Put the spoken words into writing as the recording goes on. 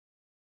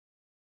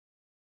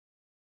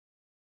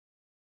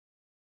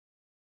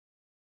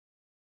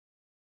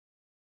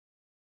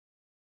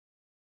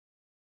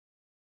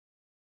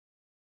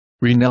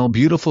Rainelle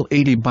Beautiful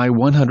 80 by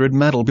 100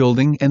 metal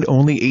building and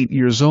only 8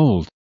 years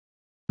old.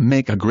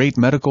 Make a great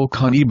medical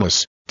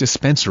cannibus,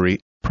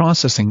 dispensary,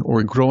 processing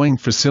or growing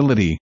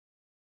facility.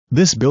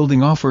 This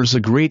building offers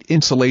a great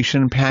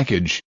insulation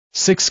package,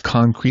 6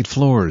 concrete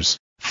floors,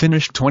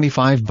 finished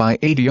 25 by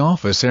 80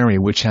 office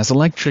area which has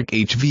electric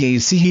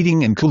HVAC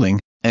heating and cooling,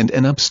 and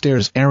an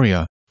upstairs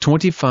area,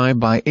 25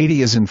 by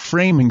 80 is in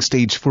framing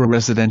stage for a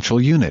residential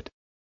unit.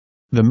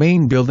 The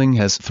main building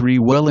has 3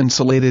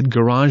 well-insulated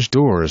garage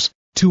doors,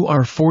 2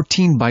 are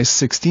 14 by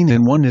 16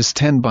 and 1 is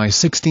 10 by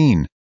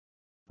 16.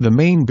 The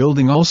main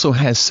building also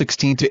has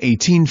 16 to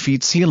 18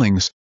 feet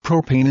ceilings,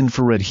 propane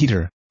infrared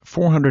heater,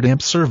 400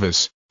 amp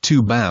service,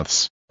 2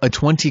 baths, a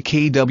 20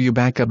 kW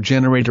backup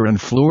generator and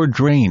floor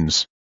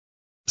drains.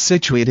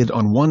 Situated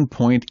on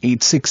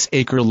 1.86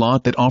 acre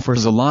lot that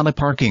offers a lot of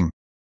parking.